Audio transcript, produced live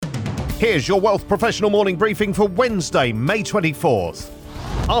Here's your Wealth Professional morning briefing for Wednesday, May 24th.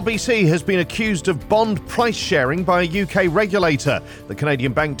 RBC has been accused of bond price sharing by a UK regulator. The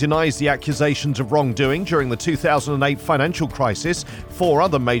Canadian bank denies the accusations of wrongdoing during the 2008 financial crisis. 4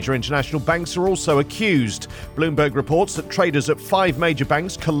 other major international banks are also accused. Bloomberg reports that traders at 5 major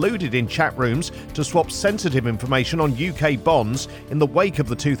banks colluded in chat rooms to swap sensitive information on UK bonds in the wake of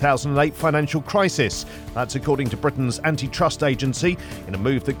the 2008 financial crisis. That's according to Britain's antitrust agency, in a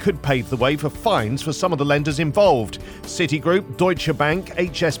move that could pave the way for fines for some of the lenders involved. Citigroup, Deutsche Bank,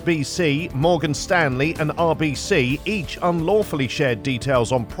 HSBC, Morgan Stanley and RBC each unlawfully shared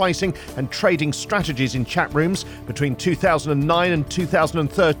details on pricing and trading strategies in chat rooms between 2009 and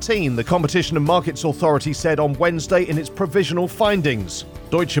 2013, the Competition and Markets Authority said on Wednesday in its provisional findings.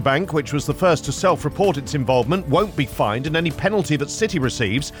 Deutsche Bank, which was the first to self-report its involvement, won't be fined, and any penalty that Citi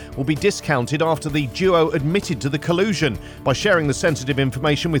receives will be discounted after the duo admitted to the collusion. By sharing the sensitive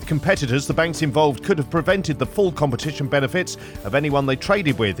information with competitors, the banks involved could have prevented the full competition benefits of anyone they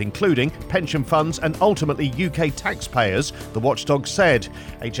traded with, including pension funds and ultimately UK taxpayers, the watchdog said.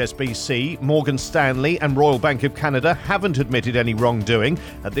 HSBC, Morgan Stanley and Royal Bank of Canada haven't admitted any wrongdoing.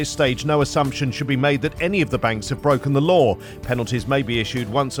 At this stage, no assumption should be made that any of the banks have broken the law. Penalties may be issued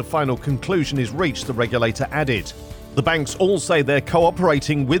once a final conclusion is reached, the regulator added. The banks all say they're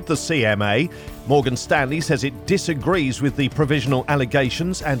cooperating with the CMA. Morgan Stanley says it disagrees with the provisional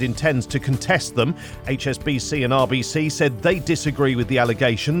allegations and intends to contest them. HSBC and RBC said they disagree with the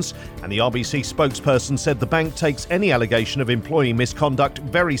allegations, and the RBC spokesperson said the bank takes any allegation of employee misconduct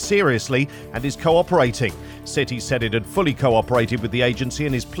very seriously and is cooperating. Citi said it had fully cooperated with the agency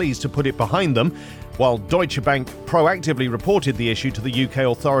and is pleased to put it behind them, while Deutsche Bank proactively reported the issue to the UK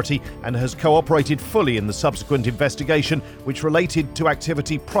authority and has cooperated fully in the subsequent investigation, which related to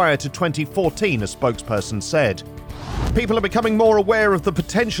activity prior to 2014, a spokesperson said. People are becoming more aware of the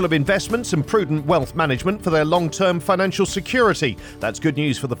potential of investments and prudent wealth management for their long-term financial security. That's good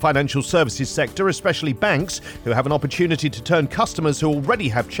news for the financial services sector, especially banks, who have an opportunity to turn customers who already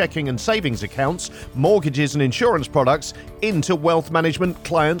have checking and savings accounts, mortgages and insurance products into wealth management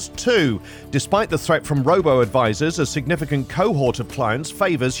clients too. Despite the threat from robo-advisors, a significant cohort of clients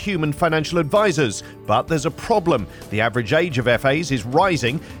favours human financial advisors. But there's a problem. The average age of FAs is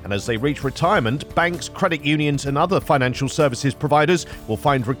rising, and as they reach retirement, banks, credit unions and other financial services providers will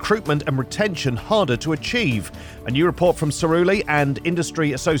find recruitment and retention harder to achieve. A new report from Cerulli and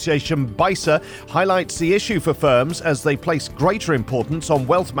industry association BISA highlights the issue for firms as they place greater importance on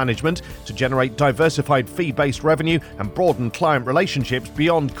wealth management to generate diversified fee-based revenue and broaden client relationships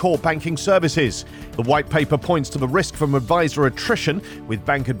beyond core banking services. The white paper points to the risk from advisor attrition, with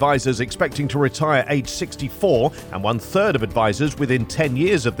bank advisors expecting to retire age 64 and 1/3 of advisors within 10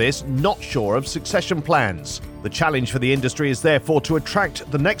 years of this not sure of succession plans. The challenge for the industry is therefore to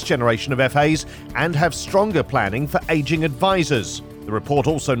attract the next generation of FAs and have stronger planning for aging advisors. The report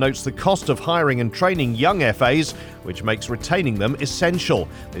also notes the cost of hiring and training young FAs, which makes retaining them essential.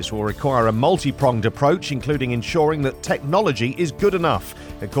 This will require a multi-pronged approach, including ensuring that technology is good enough.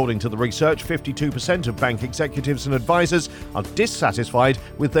 According to the research, 52% of bank executives and advisors are dissatisfied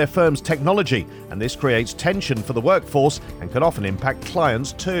with their firm's technology, and this creates tension for the workforce and can often impact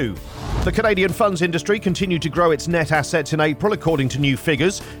clients too. The Canadian funds industry continued to grow its net assets in April, according to new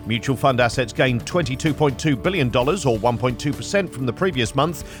figures. Mutual fund assets gained $22.2 billion, or 1.2% from the previous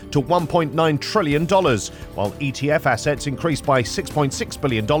month, to $1.9 trillion, while ETF assets increased by $6.6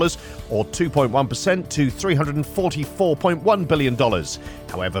 billion, or 2.1% to $344.1 billion.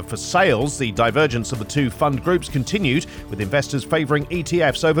 However, for sales, the divergence of the two fund groups continued, with investors favouring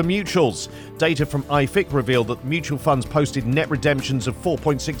ETFs over mutuals. Data from IFIC revealed that mutual funds posted net redemptions of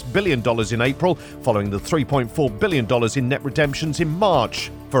 $4.6 billion in April, following the $3.4 billion in net redemptions in March.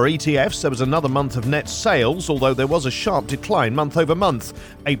 For ETFs, there was another month of net sales, although there was a sharp decline month over month.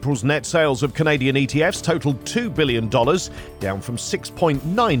 April's net sales of Canadian ETFs totaled $2 billion, down from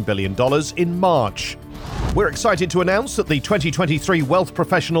 $6.9 billion in March. We're excited to announce that the 2023 Wealth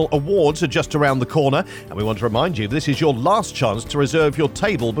Professional Awards are just around the corner, and we want to remind you this is your last chance to reserve your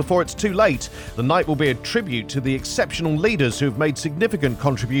table before it's too late. The night will be a tribute to the exceptional leaders who have made significant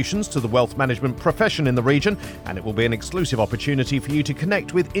contributions to the wealth management profession in the region, and it will be an exclusive opportunity for you to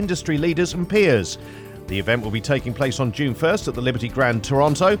connect with industry leaders and peers. The event will be taking place on June 1st at the Liberty Grand,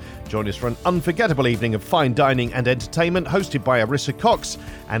 Toronto. Join us for an unforgettable evening of fine dining and entertainment hosted by Arissa Cox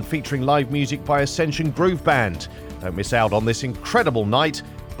and featuring live music by Ascension Groove Band. Don't miss out on this incredible night.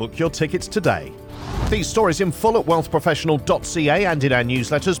 Book your tickets today. These stories in full at WealthProfessional.ca and in our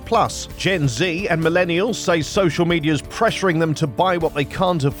newsletters. Plus, Gen Z and millennials say social media is pressuring them to buy what they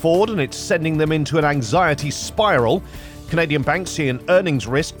can't afford and it's sending them into an anxiety spiral. Canadian banks see an earnings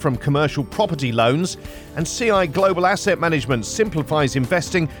risk from commercial property loans, and CI Global Asset Management simplifies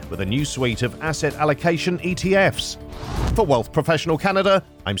investing with a new suite of asset allocation ETFs. For Wealth Professional Canada,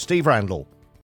 I'm Steve Randall.